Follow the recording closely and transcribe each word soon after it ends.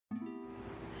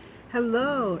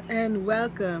Hello and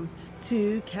welcome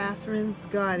to Catherine's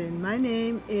Garden. My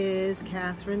name is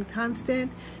Catherine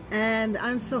Constant and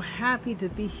I'm so happy to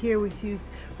be here with you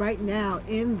right now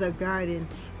in the garden.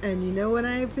 And you know what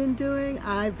I've been doing?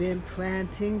 I've been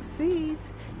planting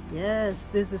seeds. Yes,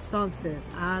 there's a song says,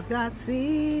 I've got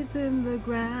seeds in the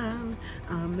ground.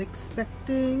 I'm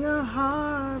expecting a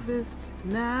harvest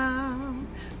now.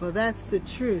 Well, that's the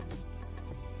truth.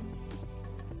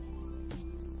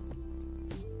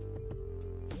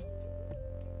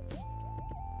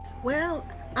 Well,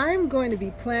 I'm going to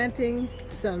be planting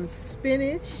some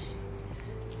spinach,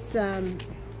 some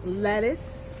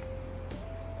lettuce,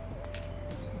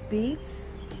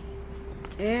 beets,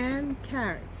 and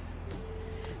carrots.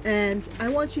 And I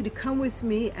want you to come with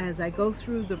me as I go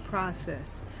through the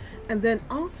process. And then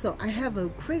also, I have a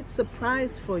great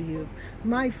surprise for you.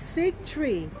 My fig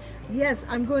tree. Yes,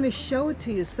 I'm going to show it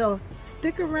to you. So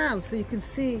stick around so you can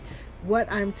see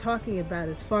what I'm talking about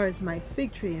as far as my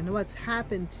fig tree and what's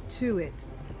happened to it.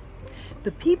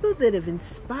 The people that have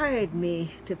inspired me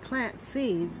to plant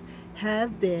seeds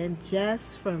have been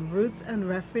Jess from Roots and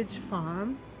Refuge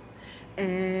Farm,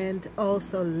 and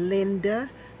also Linda,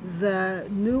 the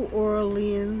New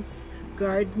Orleans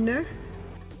gardener.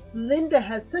 Linda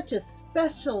has such a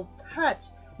special touch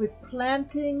with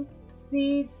planting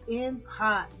seeds in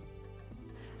pots.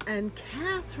 And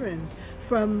Catherine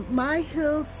from my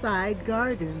Hillside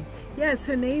Garden. Yes,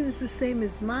 her name is the same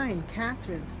as mine,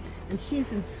 Catherine. And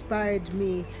she's inspired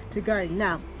me to garden.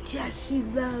 Now, Jess, she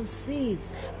loves seeds.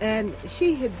 And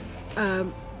she had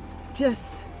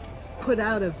just put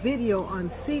out a video on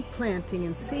seed planting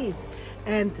and seeds.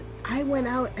 And I went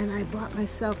out and I bought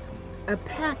myself a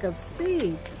pack of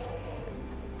seeds.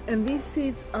 And these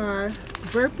seeds are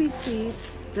burpee seeds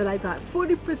that I got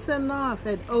 40% off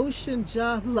at Ocean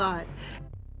Job Lot.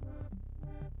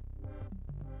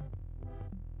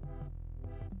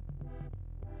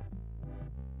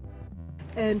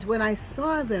 And when I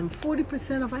saw them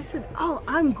 40% off, I said, oh,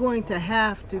 I'm going to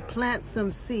have to plant some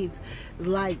seeds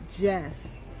like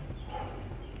Jess.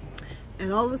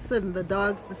 And all of a sudden the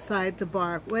dogs decide to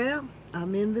bark. Well,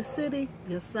 I'm in the city.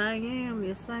 Yes, I am.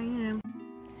 Yes, I am.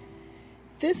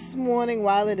 This morning,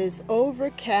 while it is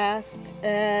overcast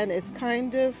and it's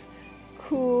kind of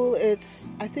cool,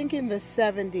 it's, I think, in the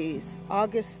 70s,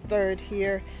 August 3rd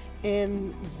here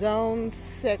in Zone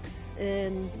 6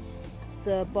 in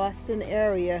the Boston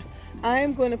area, I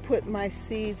am going to put my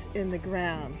seeds in the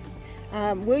ground.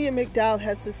 William McDowell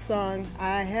has this song,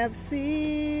 I have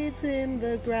seeds in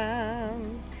the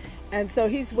ground. And so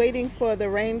he's waiting for the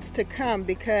rains to come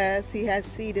because he has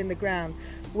seed in the ground.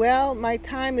 Well, my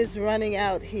time is running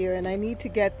out here and I need to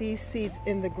get these seeds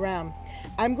in the ground.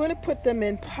 I'm going to put them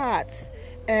in pots,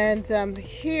 and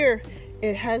here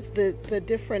it has the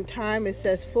different time. It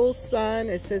says full sun.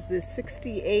 It says there's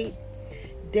 68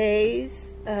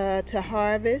 days to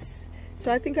harvest.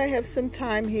 So I think I have some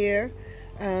time here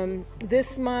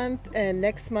this month and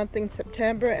next month in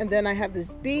September. And then I have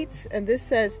this beets, and this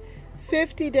says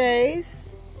 50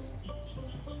 days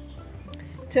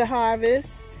to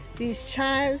harvest. These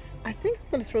chives, I think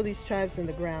I'm going to throw these chives in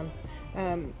the ground,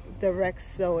 direct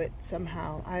sow it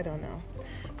somehow, I don't know.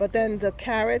 But then the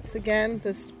carrots again,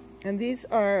 and these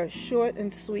are short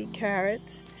and sweet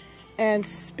carrots. And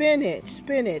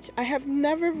spinach. I have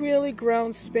never really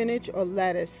grown spinach or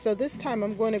lettuce, so this time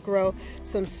I'm going to grow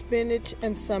some spinach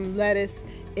and some lettuce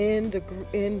in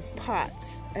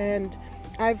pots. And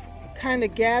I've kind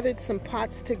of gathered some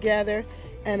pots together,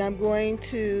 and I'm going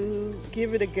to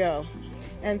give it a go.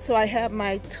 And so I have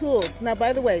my tools. Now,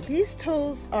 by the way, these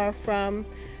tools are from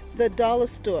the dollar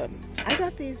store. I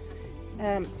got these,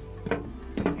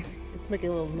 it's making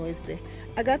a little noise there.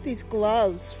 I got these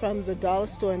gloves from the dollar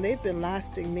store, and they've been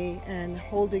lasting me and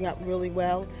holding up really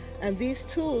well. And these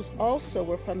tools also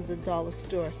were from the dollar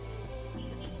store.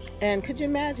 And could you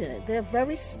imagine it? They're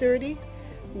very sturdy,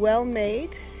 well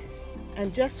made,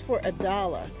 and just for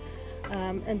 $1.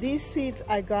 And these seeds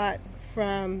I got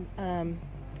from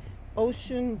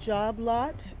Ocean Job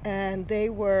Lot, and they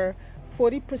were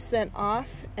 40% off,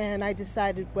 and I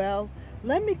decided, well,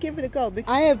 let me give it a go.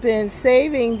 I have been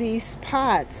saving these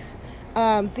pots.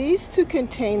 These two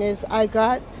containers I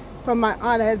got from my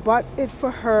aunt. I had bought it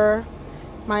for her,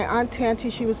 my Aunt Tanty.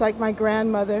 She was like my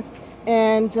grandmother,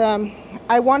 and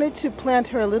I wanted to plant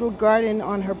her a little garden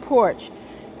on her porch.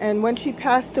 And when she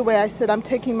passed away, I said, I'm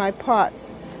taking my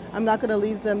pots. I'm not going to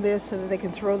leave them there so that they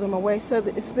can throw them away. So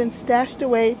it's been stashed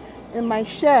away in my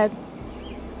shed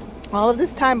all of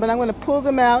this time, but I'm going to pull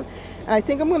them out, and I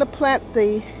think I'm going to plant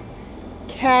the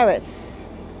carrots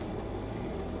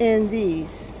in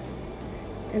these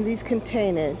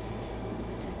containers.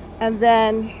 And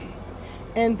then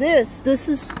And this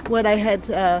is what I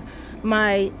had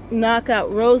my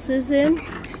knockout roses in.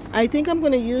 I think I'm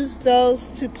going to use those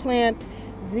to plant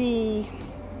the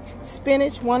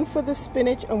spinach, one for the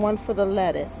spinach and one for the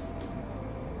lettuce.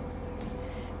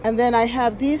 And then I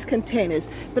have these containers,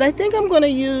 but I think I'm going to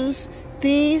use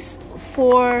these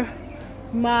for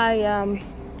my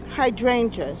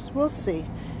hydrangeas. We'll see.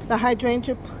 The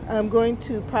hydrangea, I'm going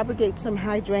to propagate some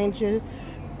hydrangea,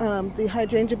 the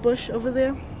hydrangea bush over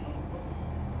there.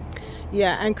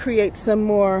 Yeah, and create some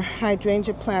more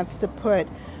hydrangea plants to put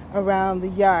around the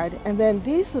yard. And then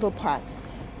these little pots.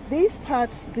 These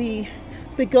pots, the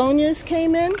begonias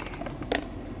came in,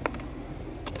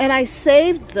 and I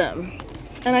saved them.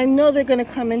 And I know they're going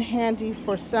to come in handy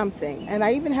for something. And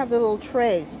I even have the little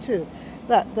trays too.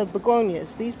 The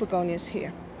begonias, these begonias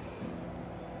here.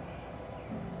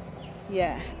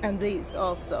 Yeah, and these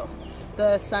also.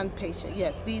 The sun patient,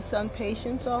 yes, these sun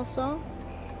patients also.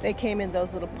 They came in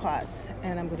those little pots,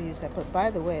 and I'm going to use that. But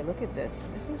by the way, look at this.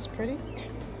 Isn't this pretty?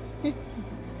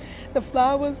 The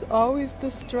flowers always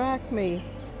distract me.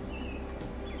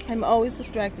 I'm always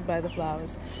distracted by the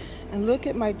flowers. And look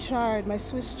at my chard, my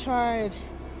Swiss chard.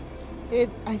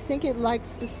 I think it likes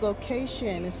this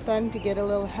location. It's starting to get a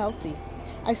little healthy.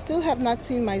 I still have not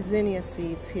seen my zinnia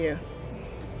seeds here.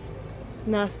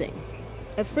 Nothing.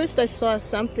 At first I saw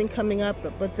something coming up,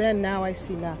 but then now I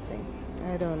see nothing.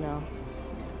 I don't know.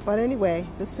 But anyway,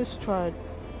 this is chard.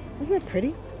 Isn't it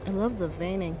pretty? I love the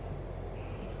veining.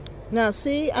 Now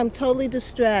see, I'm totally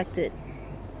distracted.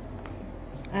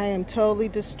 I am totally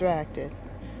distracted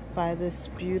by this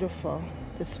beautiful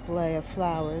display of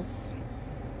flowers.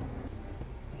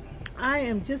 I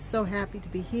am just so happy to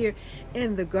be here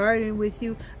in the garden with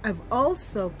you. I've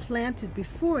also planted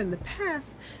before in the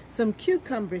past some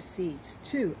cucumber seeds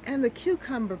too, and the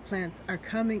cucumber plants are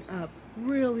coming up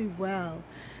really well.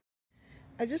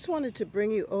 I just wanted to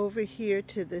bring you over here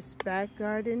to this back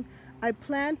garden. I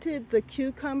planted the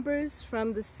cucumbers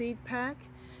from the seed pack,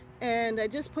 and I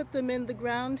just put them in the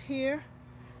ground here.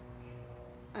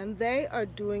 And they are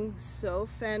doing so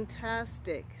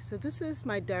fantastic. So this is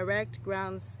my direct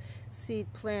ground seed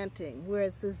planting,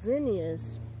 whereas the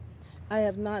zinnias, I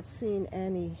have not seen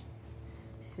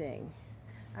anything.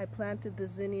 I planted the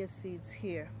zinnia seeds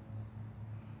here,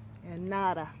 and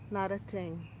not a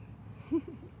thing.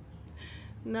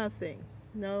 Nothing,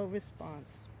 no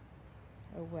response.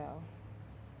 Oh well.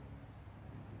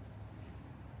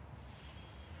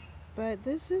 But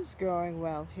this is growing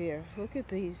well here. Look at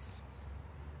these.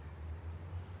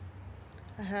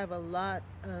 I have a lot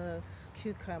of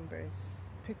cucumbers,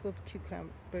 pickled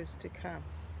cucumbers to come.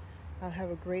 I'll have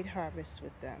a great harvest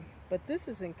with them. But this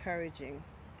is encouraging,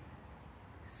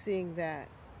 seeing that.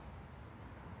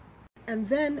 And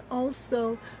then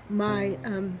also my,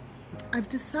 I've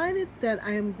decided that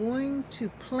I am going to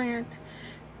plant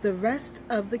the rest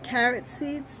of the carrot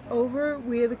seeds over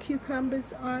where the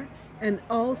cucumbers are, and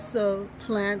also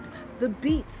plant the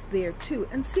beets there too,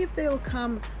 and see if they'll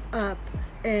come up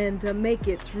and make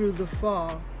it through the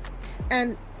fall.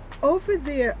 And over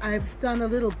there I've done a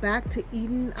little back to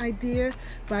Eden idea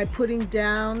by putting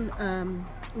down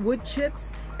wood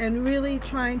chips and really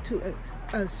trying to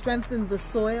strengthen the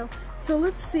soil. So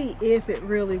let's see if it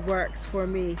really works for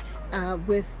me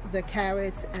with the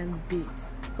carrots and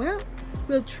beets. Well,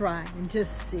 we'll try and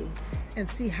just see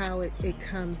how it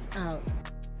comes out.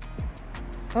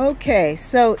 Okay,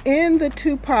 so in the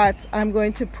two pots I'm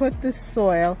going to put the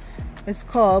soil. It's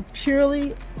called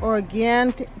Purely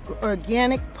Organic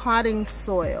Potting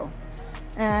Soil.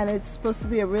 And it's supposed to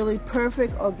be a really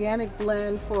perfect organic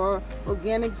blend for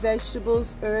organic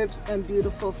vegetables, herbs, and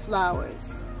beautiful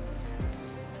flowers.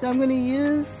 So I'm going to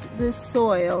use this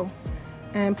soil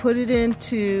and put it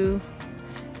into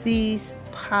these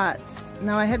pots.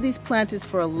 Now I had these planters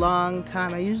for a long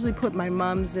time. I usually put my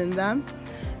mums in them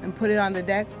and put it on the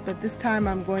deck, but this time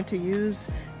I'm going to use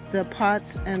the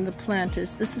pots and the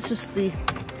planters. This is just the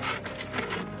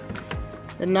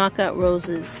knockout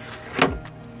roses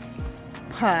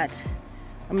pot.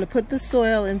 I'm going to put the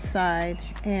soil inside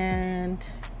and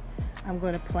I'm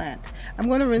going to plant. I'm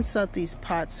going to rinse out these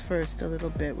pots first a little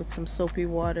bit with some soapy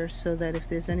water so that if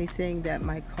there's anything that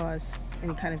might cause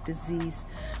any kind of disease,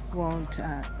 it won't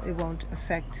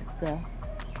affect the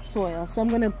soil. So I'm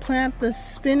going to plant the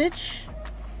spinach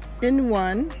in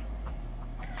one,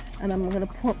 and I'm going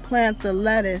to plant the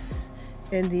lettuce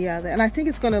in the other. And I think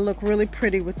it's going to look really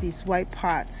pretty with these white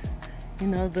pots. You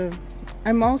know,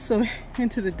 I'm also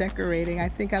into the decorating. I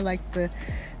think I like to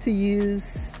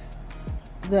use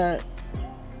the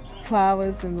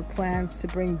flowers and the plants to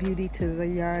bring beauty to the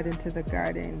yard and to the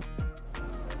garden.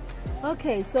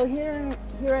 Okay, so here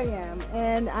I am,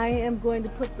 and I am going to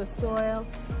put the soil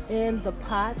in the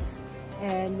pots,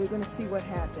 and we're going to see what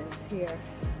happens here.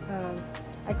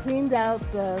 I cleaned out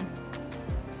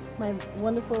my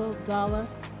wonderful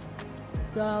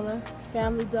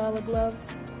Family Dollar gloves.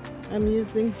 I'm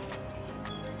using,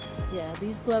 yeah,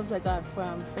 these gloves I got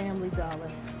from Family Dollar,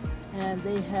 and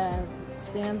they have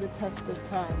stand the test of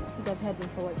time. I think I've had them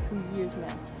for like 2 years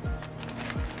now.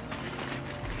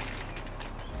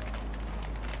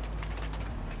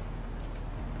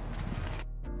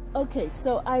 Okay,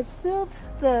 so I filled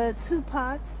the 2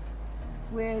 pots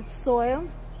with soil,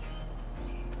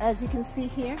 as you can see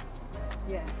here.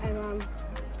 Yeah, and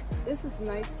this is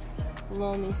nice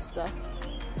loamy stuff.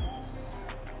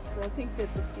 So I think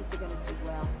that the seeds are going to do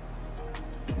well.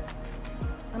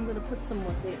 I'm going to put some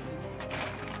more dirt in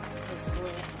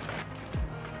soil.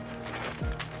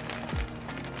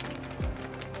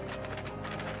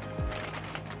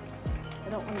 I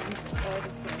don't want to use all the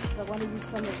seeds. I want to use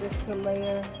some of this to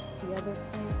layer the other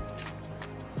plants.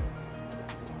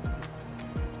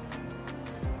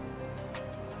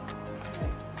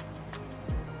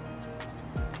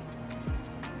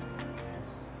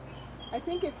 I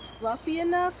think it's fluffy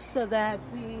enough so that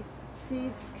the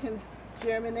seeds can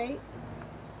germinate.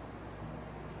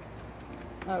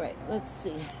 All right, let's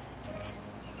see.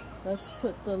 Let's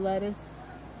put the lettuce.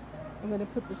 I'm going to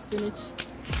put the spinach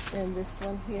in this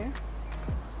one here.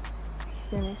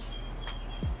 Spinach.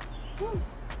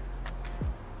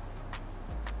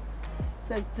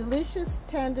 Says delicious,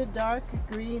 tender, dark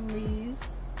green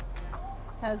leaves.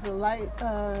 Has a light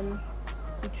high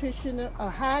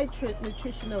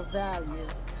nutritional value.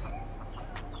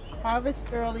 Harvest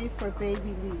early for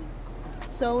baby leaves.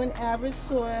 Sow in average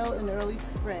soil in early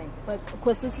spring, but of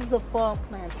course this is a fall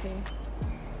planting.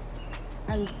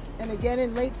 And again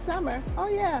in late summer. Oh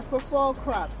yeah, for fall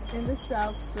crops in the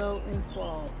south. Sow in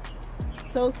fall.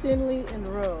 Sow thinly in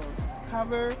rows.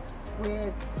 Cover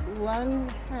with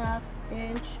 1/2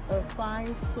 inch of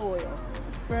fine soil.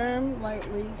 Firm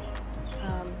lightly.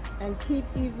 And keep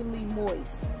evenly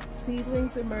moist.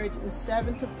 Seedlings emerge in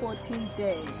 7 to 14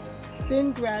 days.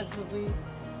 Thin gradually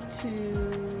to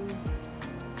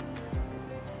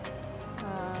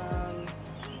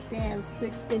stand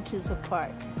 6 inches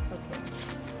apart. Okay,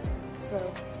 so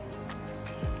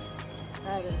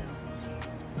I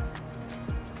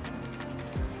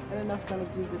don't know if I'm going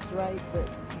to do this right, but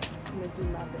I'm going to do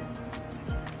my best.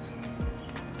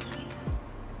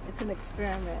 It's an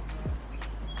experiment.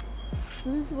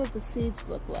 This is what the seeds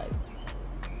look like.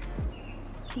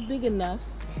 Big enough.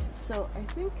 So I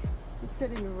think it's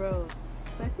set in rows.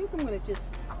 So I think I'm going to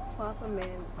just plop them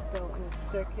in, though, in a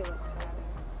circular pattern.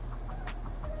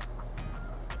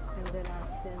 And then I'll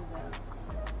thin them.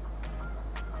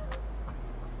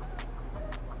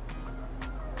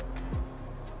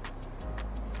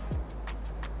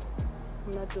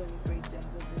 I'm not doing a great job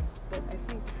of this, but I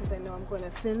think because I know I'm going to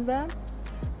thin them,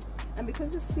 and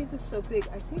because the seeds are so big,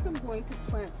 I think I'm going to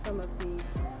plant some of these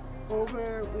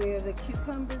over where the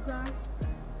cucumbers are.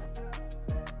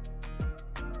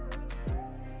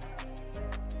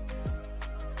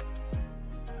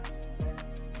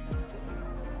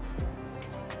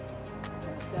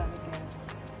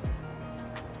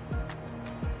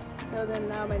 So then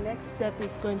now my next step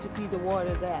is going to be to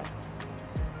water that.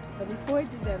 But before I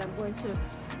do that, I'm going to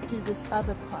do this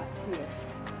other pot here.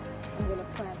 I'm going to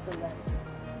plant the lettuce.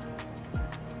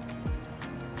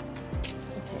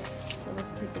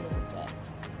 Let's take a look at that.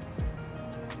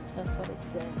 That's what it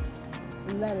says.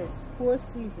 Lettuce, 4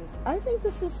 seasons. I think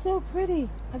this is so pretty.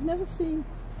 I've never seen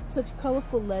such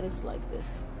colorful lettuce like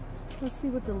this. Let's see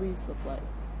what the leaves look like.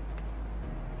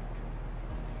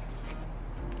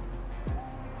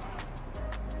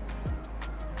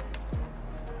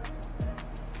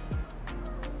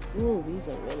 Ooh, these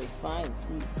are really fine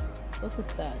seeds. Look at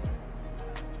that.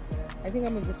 I think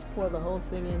I'm going to just pour the whole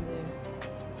thing in there.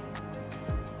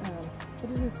 What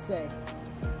does it say?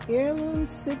 Heirloom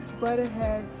 6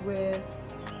 butterheads with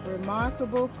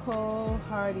remarkable cold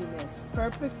hardiness.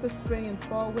 Perfect for spring and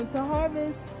fall winter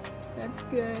harvest. That's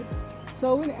good.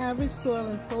 Sow in average soil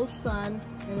in full sun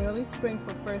in early spring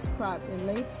for first crop. In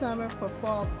late summer for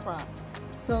fall crop.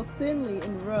 Sow thinly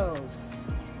in rows.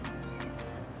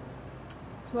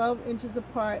 12 inches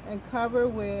apart and cover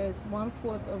with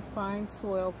 1/4 of fine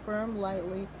soil. Firm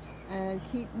lightly. And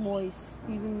keep moist,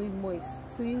 evenly moist.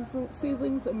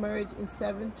 Seedlings emerge in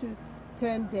 7 to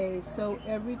 10 days, so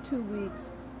every 2 weeks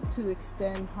to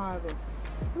extend harvest.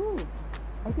 Ooh,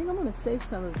 I think I'm going to save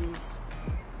some of these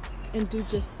and do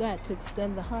just that to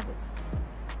extend the harvest.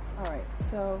 All right,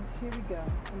 so here we go.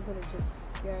 I'm going to just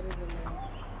scatter them in.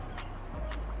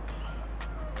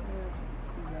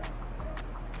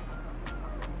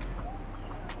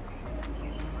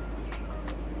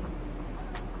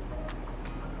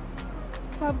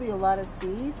 probably a lot of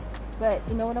seeds, but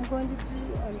you know what I'm going to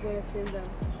do? I'm going to thin them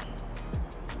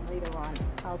later on.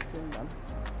 I'll thin them.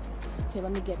 Okay,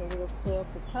 let me get a little soil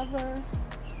to cover.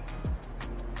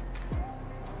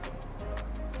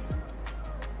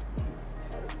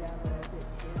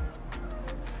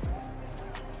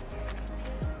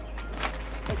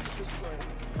 Extra soil.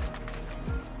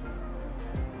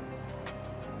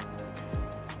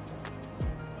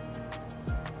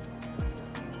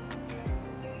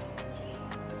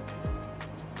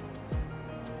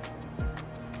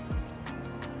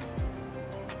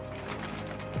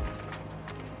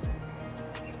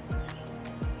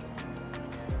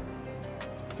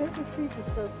 Because the seeds are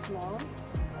so small,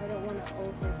 I don't want to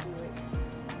overdo it.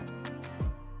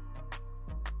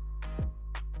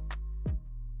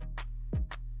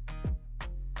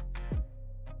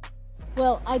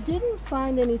 Well, I didn't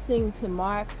find anything to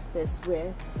mark this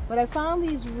with, but I found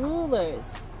these rulers.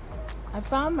 I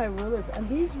found my rulers, and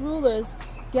these rulers,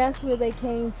 guess where they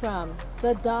came from?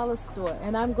 The dollar store.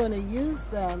 And I'm going to use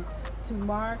them to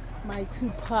mark my 2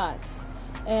 pots.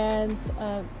 And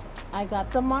I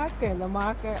got the marker. The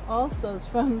marker also is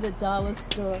from the dollar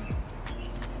store.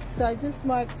 So I just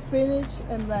marked spinach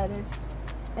and lettuce.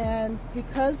 And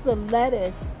because the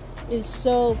lettuce is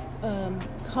so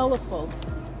colorful,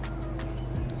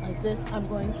 like this, I'm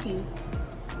going to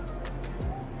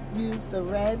use the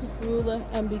red ruler,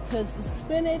 and because the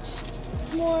spinach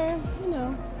is more, you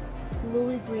know,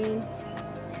 bluey green,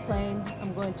 plain,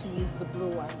 I'm going to use the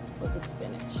blue one for the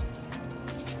spinach.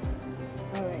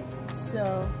 Alright,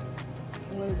 so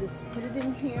I'm going to just put it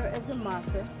in here as a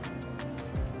marker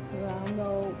so that I'll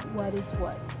know what is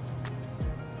what.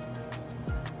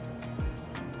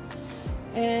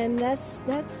 And that's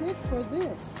it for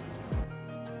this.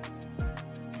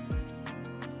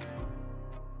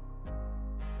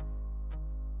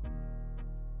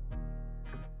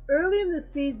 Early in the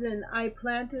season, I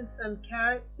planted some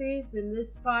carrot seeds in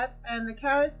this pot, and the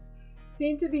carrots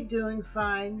seem to be doing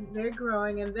fine. They're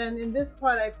growing. And then in this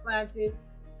pot, I planted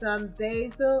some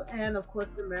basil and, of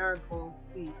course, the marigold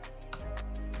seeds.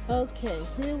 Okay,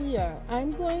 here we are.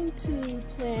 I'm going to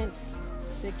plant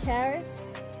the carrots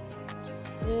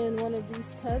in one of these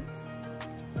tubs,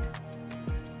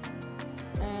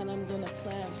 and I'm going to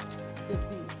plant the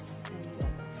beets.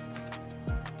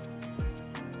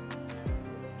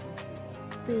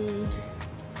 The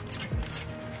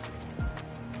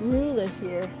ruler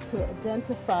here to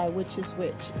identify which is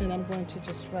which, and I'm going to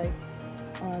just write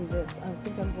on this. I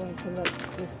think I'm going to let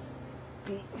this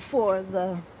be for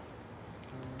the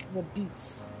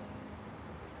beets.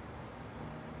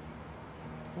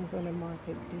 I'm going to mark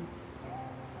it beets.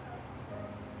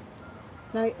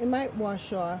 Now it might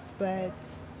wash off, but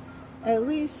at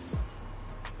least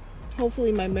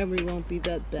hopefully my memory won't be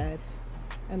that bad.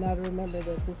 And I'll remember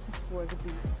that this is for the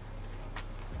beets.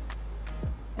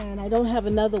 And I don't have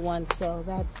another one, so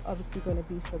that's obviously going to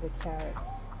be for the carrots.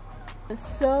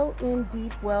 Sow in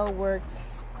deep, well-worked,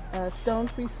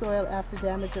 stone-free soil after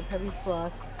damage of heavy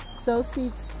frost. Sow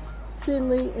seeds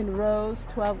thinly in rows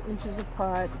 12 inches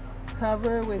apart.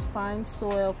 Cover with fine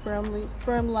soil,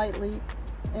 firm lightly,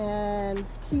 and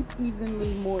keep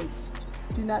evenly moist.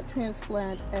 Do not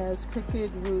transplant as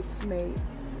crooked roots may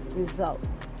result.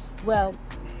 Well,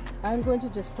 I'm going to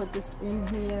just put this in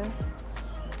here,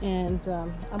 and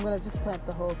I'm going to just plant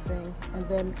the whole thing and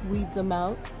then weed them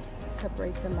out,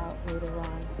 separate them out later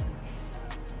on.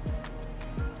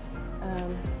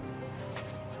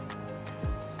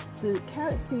 The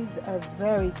carrot seeds are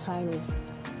very tiny.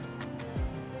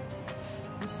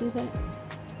 You see that?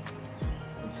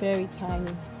 Very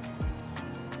tiny.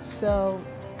 So,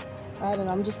 I don't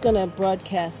know, I'm just going to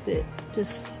broadcast it.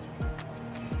 Just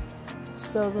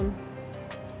sow them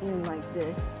in like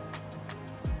this.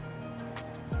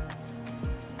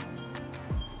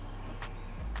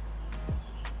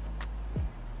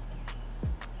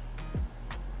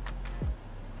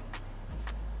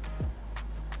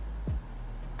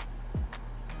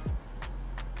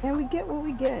 And we get what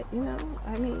we get, you know?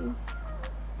 I mean,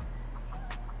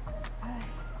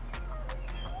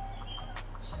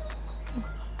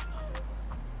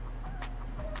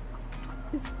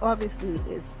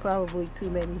 it's probably too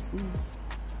many seeds.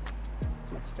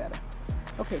 Much better.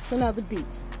 Okay, so now the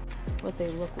beets, what they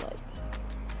look like.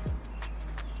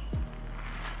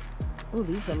 Oh,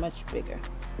 these are much bigger.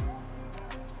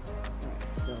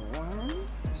 Alright, so one.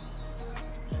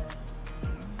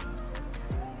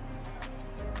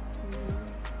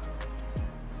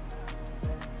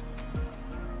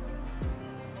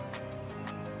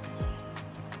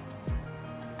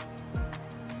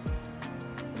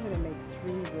 I'm going to make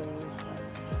 3 rows like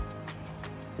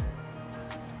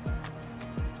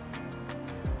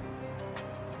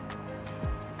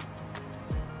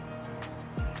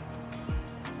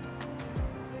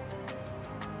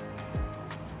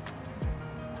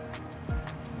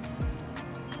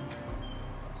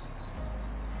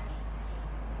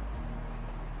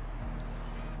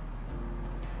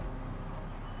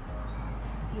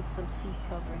some seed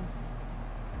covering.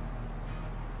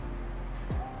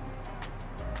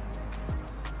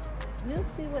 We'll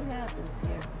see what happens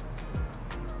here.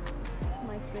 This is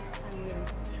my first time really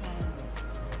trying this.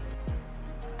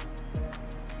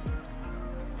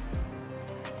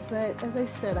 But as I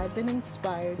said, I've been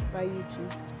inspired by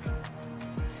YouTube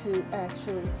to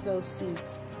actually sow seeds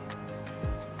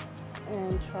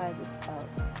and try this out.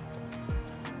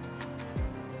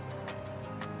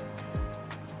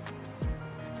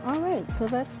 Alright, so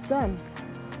that's done.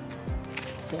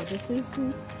 So this is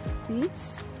the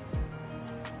beets.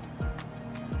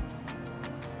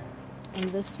 And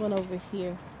this one over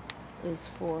here is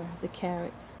for the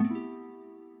carrots.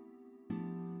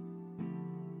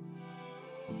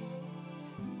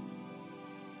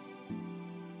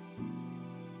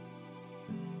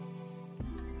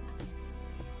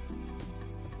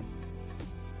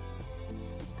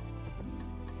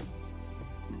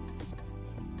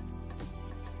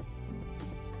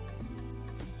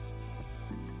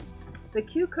 The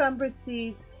cucumber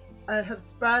seeds have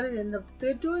sprouted and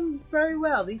they're doing very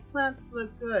well. These plants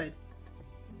look good.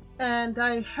 And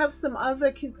I have some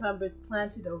other cucumbers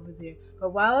planted over there.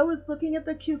 But while I was looking at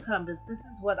the cucumbers, this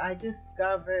is what I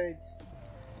discovered.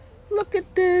 Look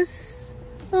at this.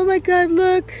 Oh my God,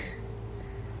 look.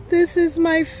 This is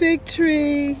my fig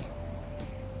tree.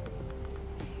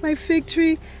 My fig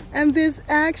tree. And there's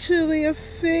actually a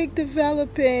fig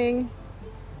developing.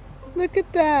 Look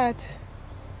at that.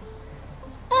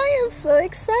 I am so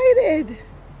excited.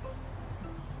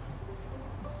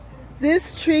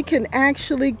 This tree can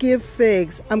actually give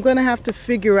figs. I'm going to have to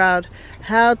figure out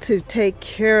how to take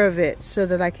care of it so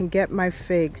that I can get my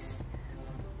figs.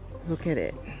 Look at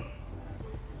it.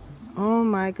 Oh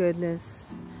my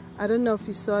goodness. I don't know if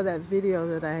you saw that video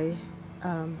that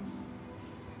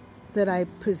I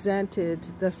presented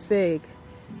the fig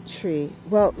tree.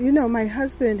 Well, you know, my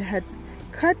husband had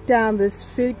cut down this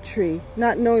fig tree,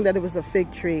 not knowing that it was a fig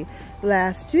tree,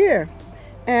 last year,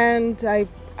 and I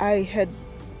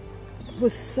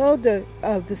was so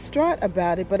distraught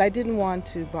about it, but I didn't want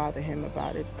to bother him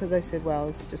about it because I said, well,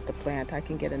 it's just a plant, I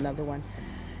can get another one.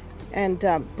 And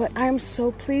but I'm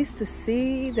so pleased to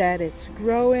see that it's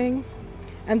growing,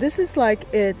 and this is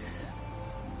like its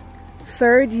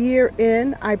third year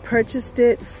in. I purchased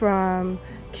it from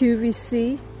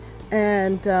QVC,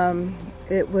 and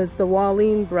it was the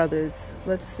Walleen brothers.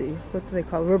 Let's see, what do they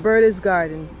call it? Roberta's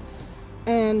Garden.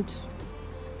 And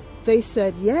they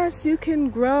said, yes, you can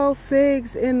grow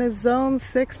figs in the Zone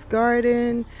 6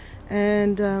 garden,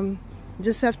 and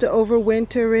just have to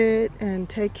overwinter it and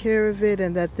take care of it,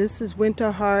 and that this is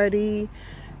winter hardy.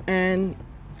 And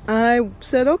I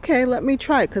said, okay, let me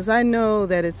try it, because I know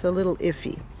that it's a little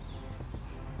iffy.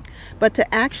 But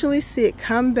to actually see it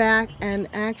come back and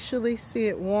actually see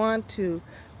it want to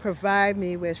provide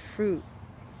me with fruit,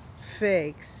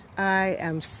 figs, I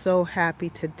am so happy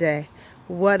today.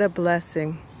 What a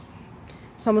blessing.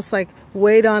 It's almost like,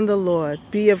 wait on the Lord,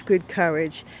 be of good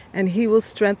courage, and he will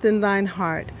strengthen thine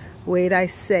heart. Wait, I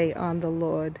say, on the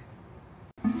Lord.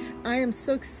 I am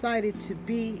so excited to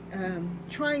be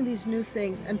trying these new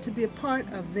things and to be a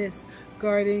part of this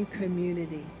garden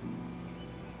community.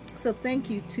 So thank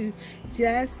you to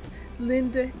Jess,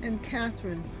 Linda, and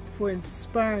Catherine for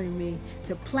inspiring me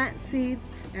to plant seeds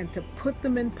and to put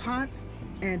them in pots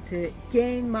and to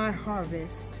gain my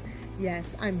harvest.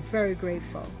 Yes, I'm very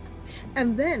grateful.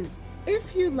 And then,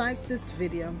 if you like this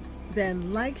video,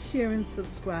 then like, share, and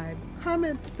subscribe.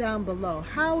 Comment down below.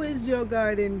 How is your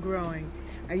garden growing?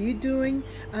 Are you doing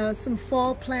some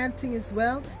fall planting as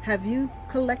well? Have you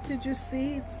collected your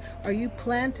seeds? Are you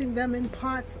planting them in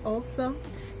pots also?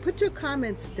 Put your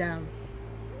comments down.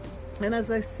 And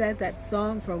as I said, that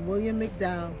song from William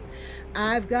McDowell,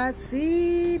 I've got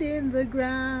seed in the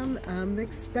ground, I'm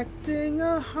expecting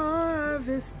a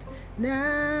harvest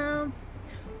now.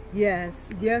 Yes,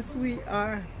 yes we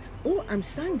are. Oh, I'm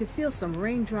starting to feel some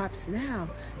raindrops now.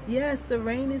 Yes, the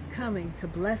rain is coming to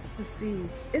bless the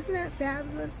seeds. Isn't that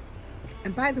fabulous?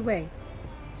 And by the way,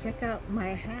 check out my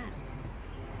hat.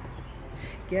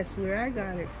 Guess where I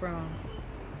got it from?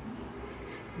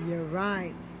 You're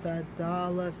right. The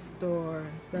dollar store.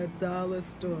 The dollar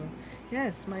store.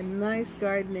 Yes, my nice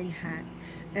gardening hat.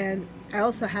 And I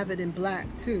also have it in black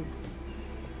too,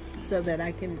 so that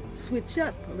I can switch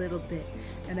up a little bit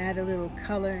and add a little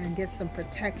color and get some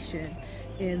protection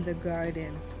in the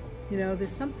garden. You know,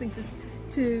 there's something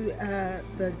to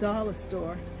the dollar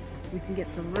store. We can get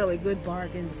some really good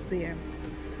bargains there.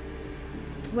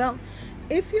 Well,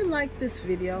 if you like this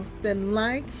video, then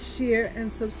like, share,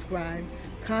 and subscribe.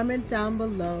 Comment down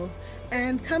below,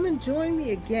 and come and join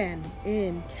me again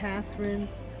in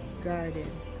Catherine's garden.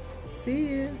 See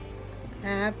you.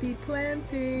 Happy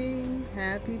planting.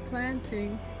 Happy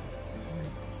planting.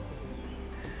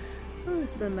 Oh,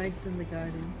 it's so nice in the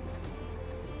garden.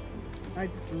 I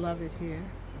just love it here.